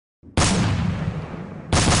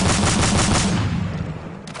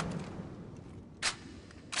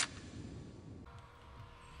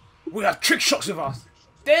We have trick shots with us.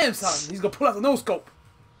 Damn, son. He's gonna pull out the no scope.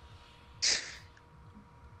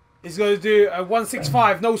 He's gonna do a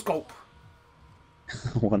 165 no scope.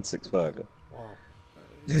 165. Wow.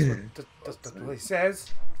 That's what he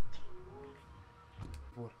says.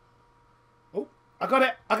 Oh, I got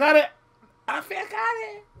it. I got it. I think I got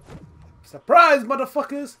it. Surprise,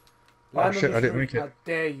 motherfuckers. Oh shit, I didn't make it. How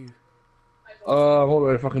dare you. I'm all the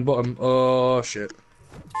way at the fucking bottom. Oh shit.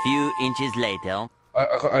 Few inches later.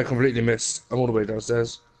 I completely missed. I'm all the way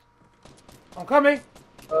downstairs. I'm coming.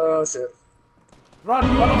 Oh shit. Run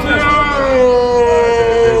upstairs.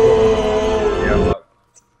 Yeah,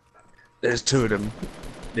 there's two of them.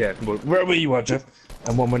 Yeah, wherever you are, Jeff.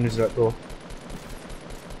 And one went into that door.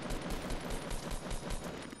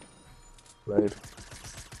 Blade.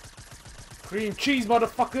 Cream cheese,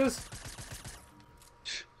 motherfuckers.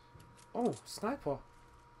 Oh, sniper.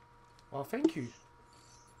 Well, thank you.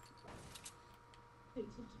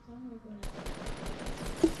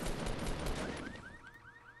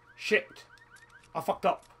 Shit. I fucked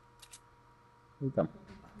up. Okay.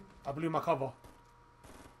 I blew my cover.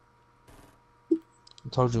 I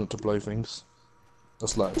told you not to blow things.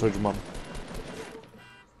 That's like I told your mum.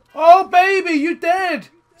 Oh, baby, you dead.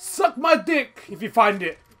 Suck my dick if you find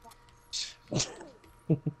it. If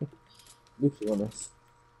you're honest.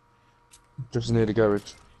 Just near the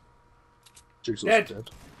garage. Jigsaw's Dead.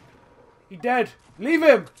 He dead. Leave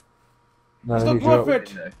him. No, It's not worth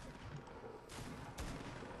it.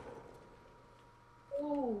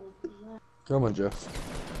 Come on, Jeff.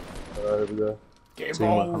 Over there. Get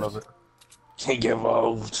Teamwork, I involved. love it. Can't get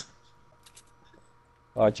involved.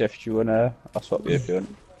 Alright, Jeff, do you wanna? I'll swap you if you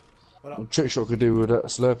want. What trick shot could do with that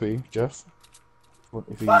Slurpee, Jeff? What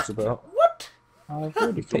if he used about? What? I've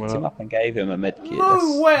already picked him up and gave him a medkit.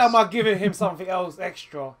 No way am I giving him something else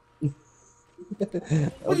extra. What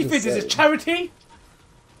do you think? This is charity?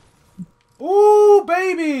 Ooh,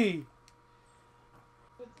 baby!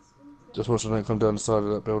 Just watching them come down the side of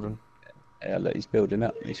that building. Yeah, look, he's building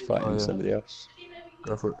up. He's fighting somebody else.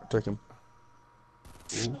 Go for it. Take him.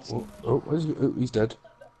 He's dead.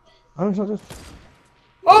 Oh, he's not dead.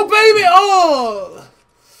 Oh, baby! Oh!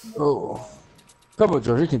 Oh. Come on,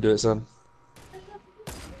 George. You can do it, son.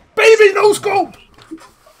 Baby, no scope!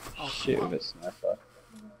 Shoot with a sniper.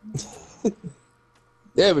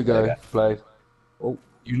 There we go. Play. Oh,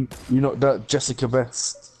 you knocked out Jessica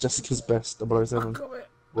best. Jessica's best. 007.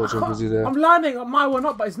 Watch him because he's there. I'm landing on my one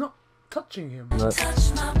up, but it's not touching him. No.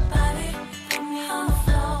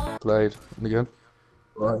 Played. And again.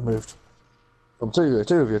 Right, moved. Two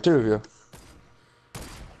of you.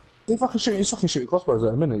 He's fucking shooting crossbows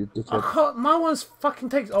at him, isn't he, you dickhead? I can't, my one's fucking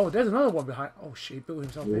takes. Oh, there's another one behind. Oh shit, he built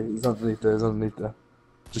himself Yeah, in. he's underneath there.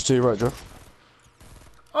 Just to your right, Joe.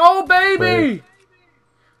 Oh, baby!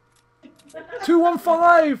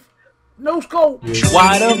 215! No scope! Yeah.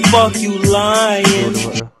 Why the fuck you lying?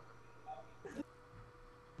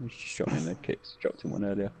 He shot me in the kicks. Dropped him one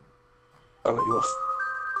earlier. I'll let you off.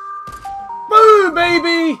 Boo,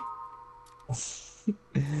 baby!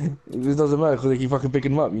 It doesn't matter because they keep fucking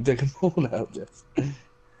picking them up. You take them all out, Jeff.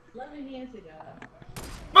 11 years ago.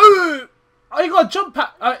 Boo! Oh, you got a jump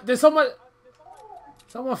pack. There's someone.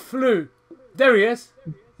 Someone flew. There he is.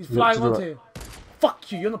 He's flying to the onto right. you.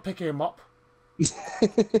 Fuck you, you're not picking him up. You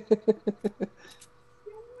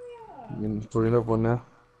can put another one now.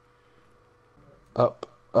 Up.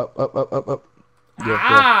 Yeah,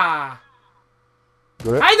 Ah!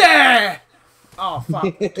 got it? Hi there! Oh, fuck.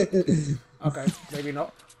 Okay, maybe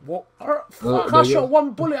not. What? Fuck, I shot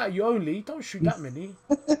one bullet at you only. Don't shoot that many.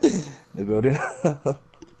 They build it.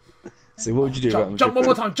 So what would you do? Jump one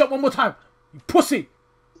more time. Jump one more time. You pussy.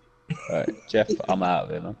 Alright, Jeff, I'm out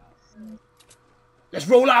of here, man. Let's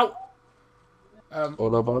roll out.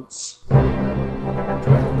 All our buds.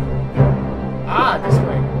 Ah, this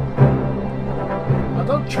way. I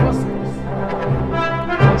don't trust this.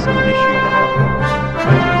 Somebody shooting.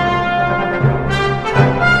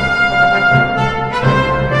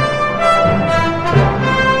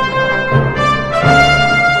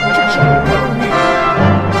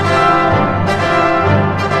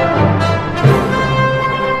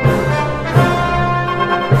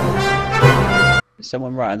 There's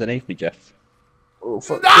someone right underneath me, Jeff. Oh,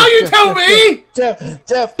 fuck. Now you tell me! Jeff!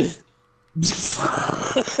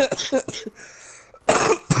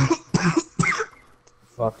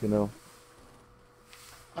 Fucking hell.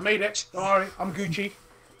 I made it. Don't worry. I'm Gucci.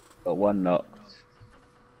 Got one knock.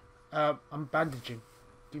 I'm bandaging.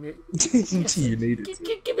 Give me. You need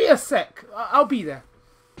it. Give me a sec. I'll be there.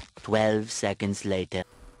 12 seconds later.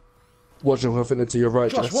 Watch them, I think they're to your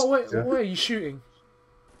right, Josh, Jess. what way are you shooting?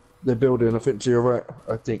 They're building, I think to your right,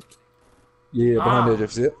 I think. Yeah, behind there,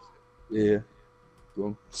 Jeff, see it? Yeah. Go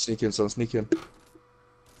on. Sneak in, son. Sneak in.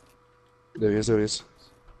 There he is. There he is.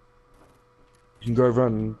 You can go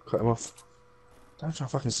around and cut him off. Don't try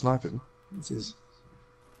fucking snipe him. This is.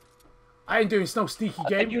 I ain't doing no sneaky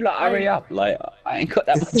game. Can you like hurry up? Like I ain't got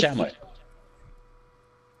that much ammo.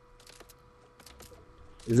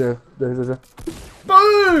 Is there? There.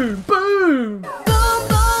 Boom! Boom!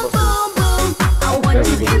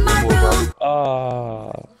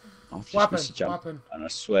 Ah. I've just missed a jump. What happened? And I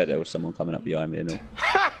swear there was someone coming up behind me and all.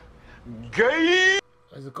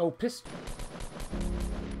 There's a gold pistol.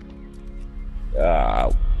 Ah.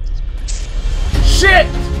 Shit!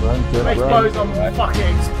 Run. Exposed, I'm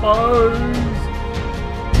fucking exposed.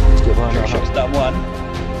 Let's get behind that Shots house. done one.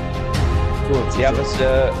 Go on, The others,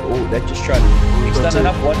 oh, they've just tried. He's done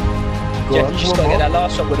another one. Go Jeff, on, you just one got to get more. that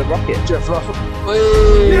last one with a rocket. Jeff, last one.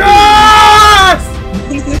 Hey! Yes!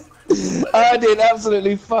 I did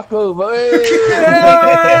absolutely fuck over. Hey!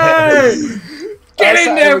 Hey! Get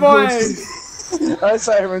in there, boys! I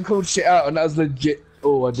sat here and called shit out, and that was legit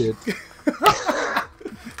all I did.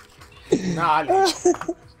 Nah,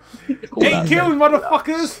 8 kills,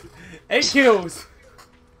 motherfuckers! 8 kills.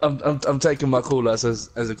 I'm taking my call as a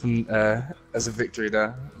victory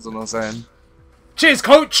there. That's all I'm saying. Cheers,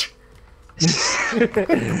 coach.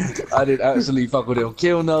 I did absolutely fuck with him.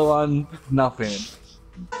 Kill no one, nothing.